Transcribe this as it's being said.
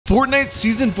Fortnite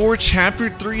Season 4 Chapter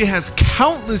 3 has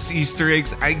countless Easter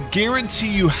eggs I guarantee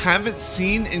you haven't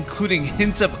seen, including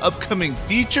hints of upcoming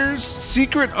features,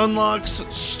 secret unlocks,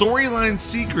 storyline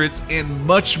secrets, and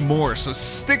much more. So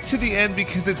stick to the end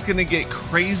because it's going to get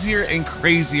crazier and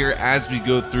crazier as we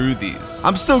go through these.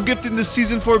 I'm still gifting the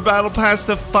Season 4 Battle Pass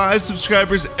to 5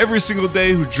 subscribers every single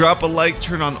day who drop a like,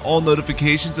 turn on all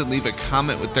notifications, and leave a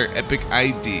comment with their epic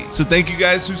ID. So thank you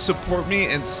guys who support me,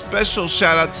 and special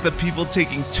shout out to the people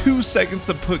taking 2 seconds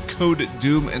to put code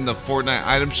DOOM in the Fortnite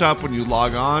item shop when you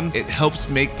log on. It helps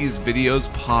make these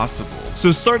videos possible.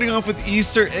 So starting off with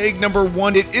Easter egg number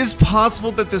 1, it is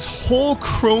possible that this whole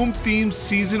Chrome themed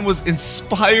season was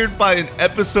inspired by an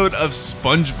episode of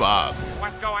SpongeBob.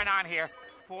 What's going on here?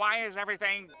 Why is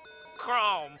everything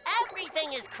chrome?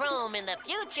 Everything is chrome in the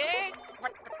future.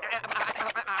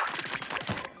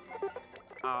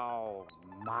 Oh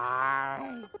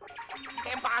my.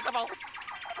 Impossible.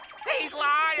 He's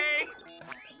lying.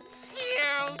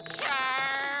 Future.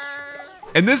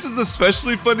 And this is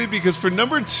especially funny because for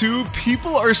number 2,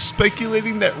 people are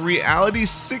speculating that Reality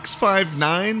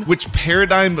 659, which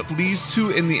Paradigm leads to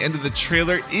in the end of the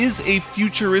trailer, is a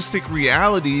futuristic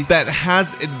reality that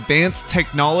has advanced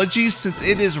technology, since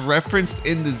it is referenced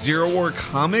in the Zero War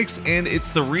comics, and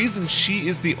it's the reason she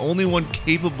is the only one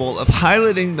capable of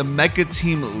piloting the mecha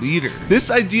team leader.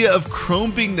 This idea of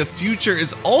Chrome being the future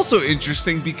is also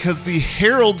interesting because the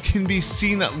Herald can be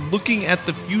seen looking at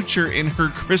the future in her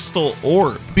crystal orb.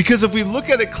 Because if we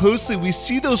look at it closely, we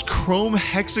see those chrome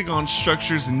hexagon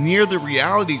structures near the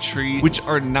reality tree, which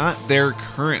are not there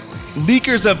currently.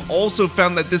 Leakers have also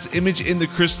found that this image in the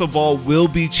crystal ball will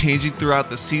be changing throughout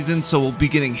the season, so we'll be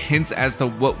getting hints as to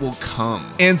what will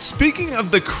come. And speaking of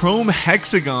the chrome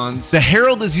hexagons, the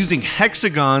Herald is using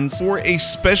hexagons for a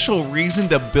special reason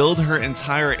to build her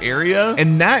entire area,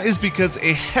 and that is because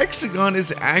a hexagon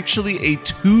is actually a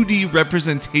 2D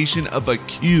representation of a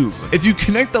cube. If you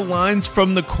connect the lines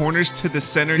from the corners to the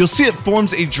center, you'll see it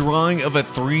forms a drawing of a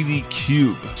 3D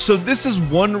cube. So this is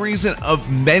one reason of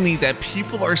many that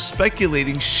people are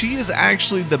speculating she is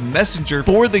actually the messenger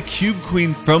for the Cube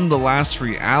Queen from the last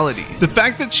reality. The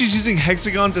fact that she's using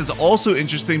hexagons is also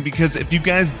interesting because if you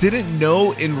guys didn't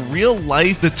know, in real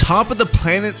life, the top of the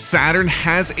planet Saturn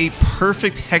has a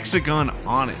perfect hexagon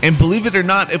on it. And believe it or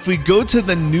not, if we go to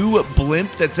the new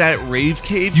blimp that's at Rave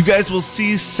Cave, you guys will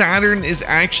see Saturn is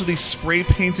actually spray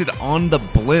painted on the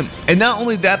blimp. And not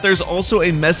only that, there's also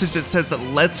a message that says that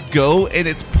let's go, and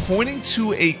it's pointing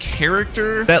to a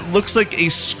character that looks like a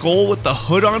skull with the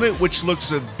hood on it, which looks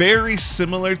very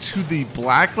similar to the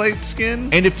Blacklight skin.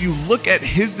 And if you look at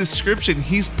his description,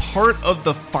 he's part of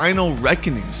the Final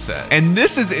Reckoning set. And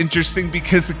this is interesting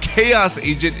because the Chaos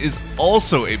Agent is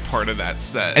also a part of that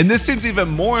set. And this seems even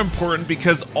more important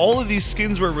because all of these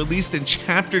skins were released in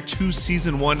Chapter 2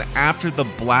 Season 1 after the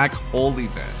Black Hole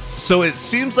event. So it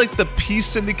seems like the Peace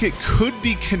Syndicate could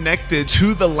be connected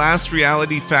to the last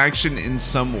reality faction in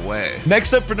some way.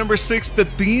 Next up for number 6, the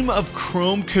theme of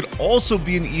Chrome could also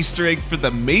be an Easter egg for the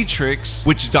Matrix,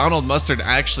 which Donald Mustard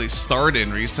actually starred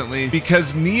in recently,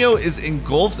 because Neo is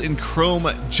engulfed in Chrome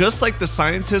just like the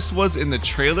scientist was in the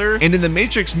trailer. And in the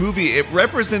Matrix movie, it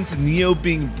represents Neo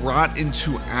being brought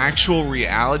into actual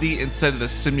reality instead of the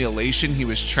simulation he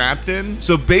was trapped in.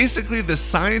 So basically the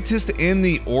scientist and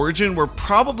the Origin were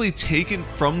probably taken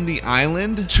from the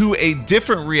island to a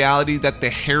different reality that the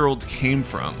Herald came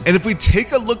from. And if we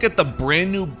take a look at the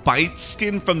brand new Bite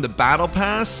skin from the Battle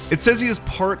Pass, it says he is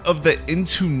part of the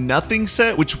Into Nothing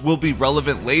set, which will be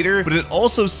relevant later, but it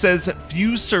also says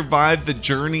few survive the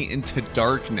journey into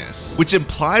darkness, which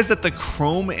implies that the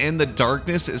Chrome and the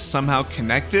darkness is somehow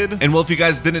connected. And well, if you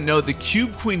guys didn't know, the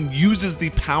Cube Queen uses the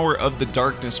power of the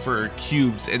darkness for her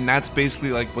cubes, and that's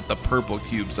basically like what the purple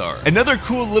cubes are. Another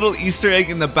cool little Easter egg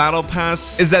in the Battle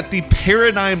Pass is that the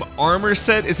Paradigm armor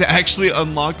set is actually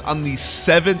unlocked on the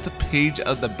 7th page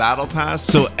of the Battle Pass.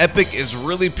 So Epic is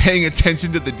really paying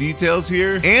attention to the details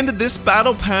here. And this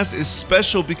Battle Pass is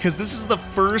special because this is the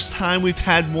first time we've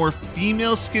had more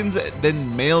female skins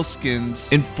than male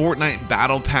skins in Fortnite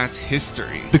Battle Pass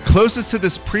history. The closest to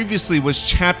this previously was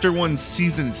Chapter 1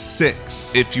 Season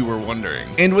 6, if you were wondering.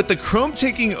 And with the Chrome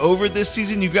taking over this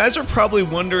season, you guys are probably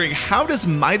wondering, how does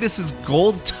Midas's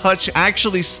gold touch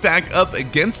actually stack up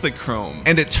against against the chrome.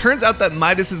 And it turns out that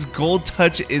Midas's gold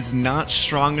touch is not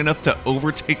strong enough to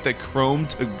overtake the chrome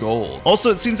to gold. Also,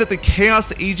 it seems that the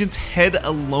Chaos Agent's head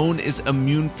alone is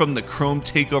immune from the chrome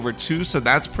takeover too, so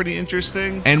that's pretty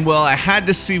interesting. And well, I had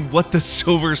to see what the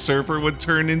Silver Surfer would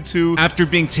turn into after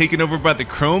being taken over by the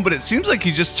chrome, but it seems like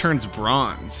he just turns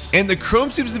bronze. And the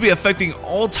chrome seems to be affecting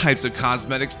all types of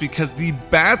cosmetics because the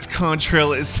Bat's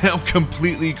contrail is now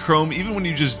completely chrome even when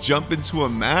you just jump into a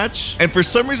match. And for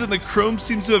some reason, the chrome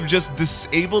seems to have just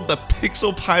disabled the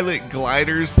Pixel Pilot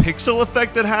glider's pixel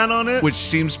effect it had on it, which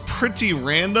seems pretty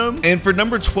random. And for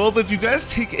number 12, if you guys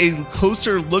take a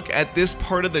closer look at this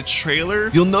part of the trailer,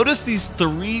 you'll notice these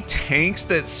 3 tanks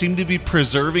that seem to be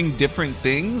preserving different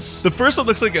things. The first one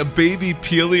looks like a baby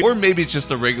Peely, or maybe it's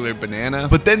just a regular banana.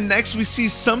 But then next we see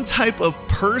some type of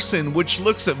person which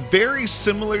looks very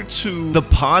similar to the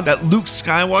pod that Luke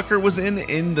Skywalker was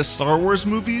in the Star Wars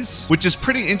movies, which is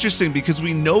pretty interesting because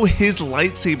we know his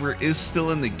lightsaber is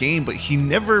still in the game, but he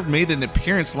never made an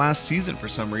appearance last season for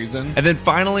some reason. And then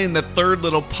finally in the third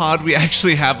little pod, we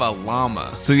actually have a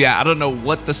llama. So yeah, I don't know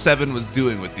what the 7 was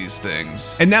doing with these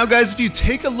things. And now guys, if you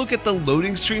take a look at the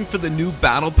loading screen for the new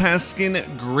Battle Pass skin,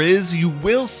 Grizz, you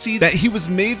will see that he was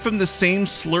made from the same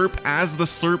slurp as the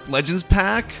Slurp Legends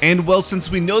pack. And well, since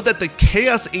we know that the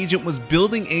Chaos Agent was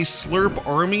building a slurp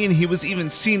army and he was even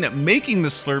seen making the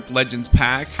Slurp Legends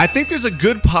pack, I think there's a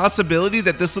good possibility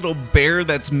that this little bear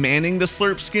that's manning the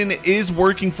slurp skin is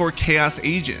working for Chaos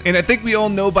Agent. And I think we all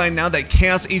know by now that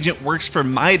Chaos Agent works for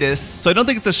Midas, so I don't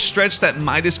think it's a stretch that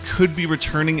Midas could be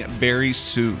returning very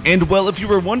soon. And well, if you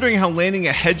were wondering how landing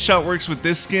a headshot works with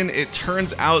this skin, it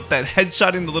turns out that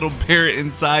headshotting the little bear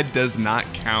inside does not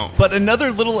count. But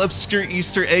another little obscure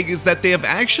Easter egg is that they have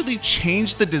actually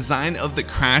changed the design of the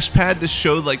crash pad to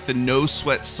show like the No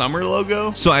Sweat Summer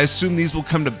logo. So I assume these will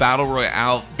come to Battle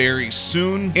Royale very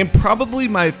soon. And probably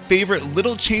my favorite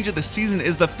little change of the season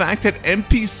is the fact that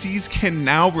NPCs can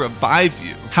now revive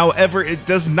you. However, it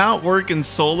does not work in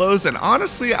solos, and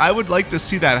honestly, I would like to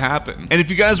see that happen. And if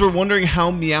you guys were wondering how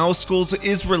Meowskulls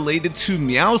is related to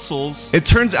Meowscles, it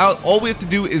turns out all we have to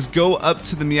do is go up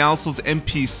to the Meowscles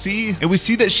NPC, and we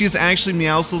see that she is actually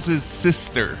Meowscles'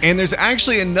 sister. And there's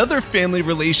actually another family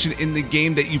relation in the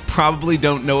game that you probably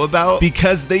don't know about,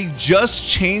 because they just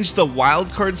changed the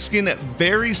wildcard skin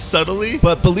very subtly,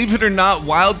 but believe it or not,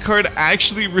 wildcard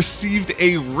actually received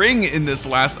a ring in this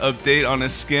last update on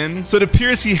his skin. So it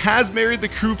appears he has married the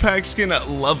crew pack skin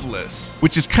Loveless,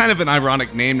 which is kind of an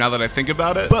ironic name now that I think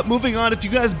about it. But moving on, if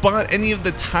you guys bought any of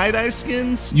the tie-dye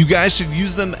skins, you guys should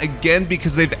use them again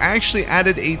because they've actually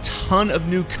added a ton of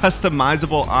new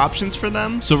customizable options for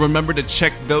them. So remember to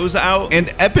check those out.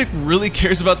 And Epic really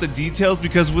cares about the details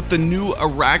because with the new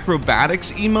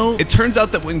Acrobatics emote, it turns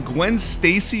out that when Gwen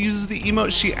Stacy uses the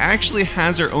emote, she actually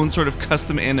has her own sort of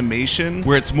custom animation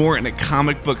where it's more in a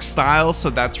comic book style,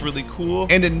 so that's really cool.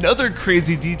 And another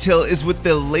crazy detail is with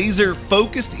the laser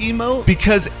focused emote,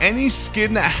 because any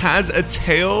skin that has a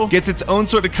tail gets its own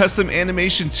sort of custom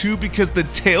animation too, because the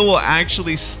tail will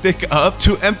actually stick up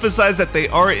to emphasize that they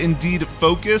are indeed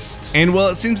focused. And well,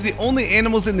 it seems the only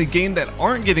animals in the game that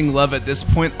aren't getting love at this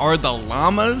point are the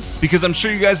llamas, because I'm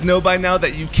sure you guys know by now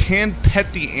that you can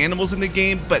pet the animals in the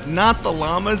game, but not the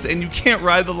llamas, and you can't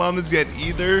ride the llamas yet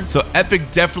either. So Epic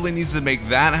definitely needs to make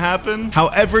that happen.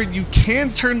 However, you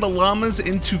can turn the llamas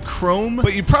into chrome,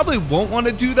 but you probably won't want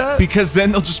to do that because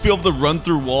then they'll just be able to run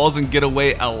through walls and get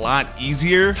away a lot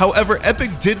easier. However, Epic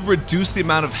did reduce the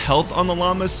amount of health on the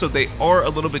llamas, so they are a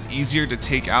little bit easier to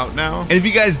take out now. And if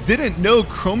you guys didn't know,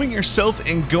 chroming yourself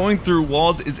and going through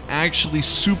walls is actually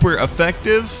super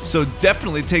effective, so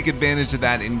definitely take advantage of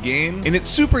that in game. And it's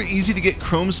super easy to get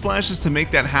chrome splashes to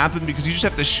make that happen because you just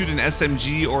have to shoot an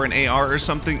SMG or an AR or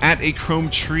something at a chrome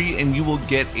tree and you will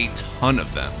get a ton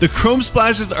of them. The chrome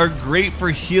splashes are great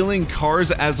for healing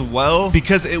cars as well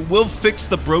because it will fix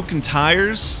the broken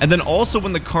tires, and then also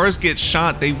when the cars get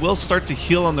shot, they will start to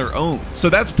heal on their own. So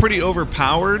that's pretty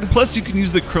overpowered. Plus you can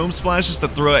use the chrome splashes to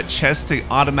throw at chests to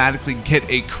automatically get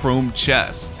a chrome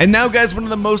chest. And now guys, one of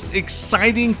the most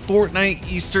exciting Fortnite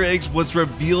Easter eggs was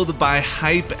revealed by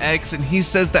HypeX, and he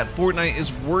says that Fortnite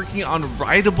is working on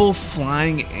rideable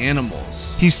flying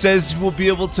animals. He says you will be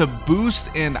able to boost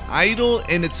and idle,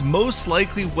 and it's most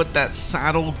likely what that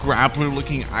saddle grappler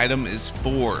looking item is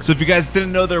for. So if you guys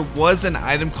didn't know, there was an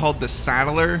item called the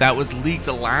Saddler that was leaked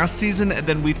last season, and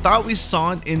then we thought we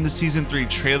saw it in the season 3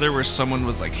 trailer where someone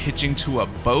was like hitching to a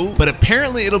boat, but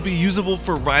apparently it'll be usable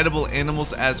for rideable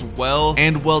animals as well.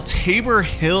 And well, Tabor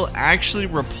Hill actually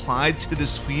replied to the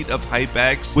tweet of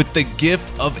HypeX with the gif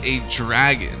of a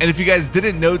dragon. And if you guys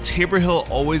didn't know, Tabor Hill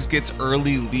always gets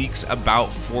early leaks about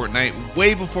Fortnite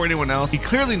way before anyone else. He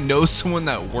clearly clearly know someone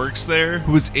that works there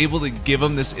who was able to give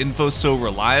them this info so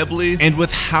reliably. And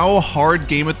with how hard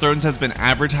Game of Thrones has been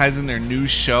advertising their new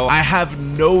show, I have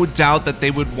no doubt that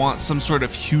they would want some sort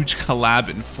of huge collab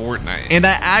in Fortnite. And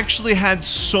I actually had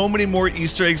so many more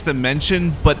Easter eggs to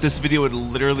mention, but this video would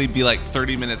literally be like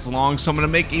 30 minutes long, so I'm gonna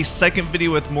make a second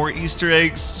video with more Easter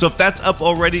eggs. So if that's up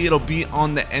already, it'll be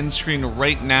on the end screen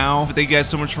right now. But thank you guys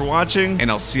so much for watching,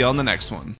 and I'll see you on the next one.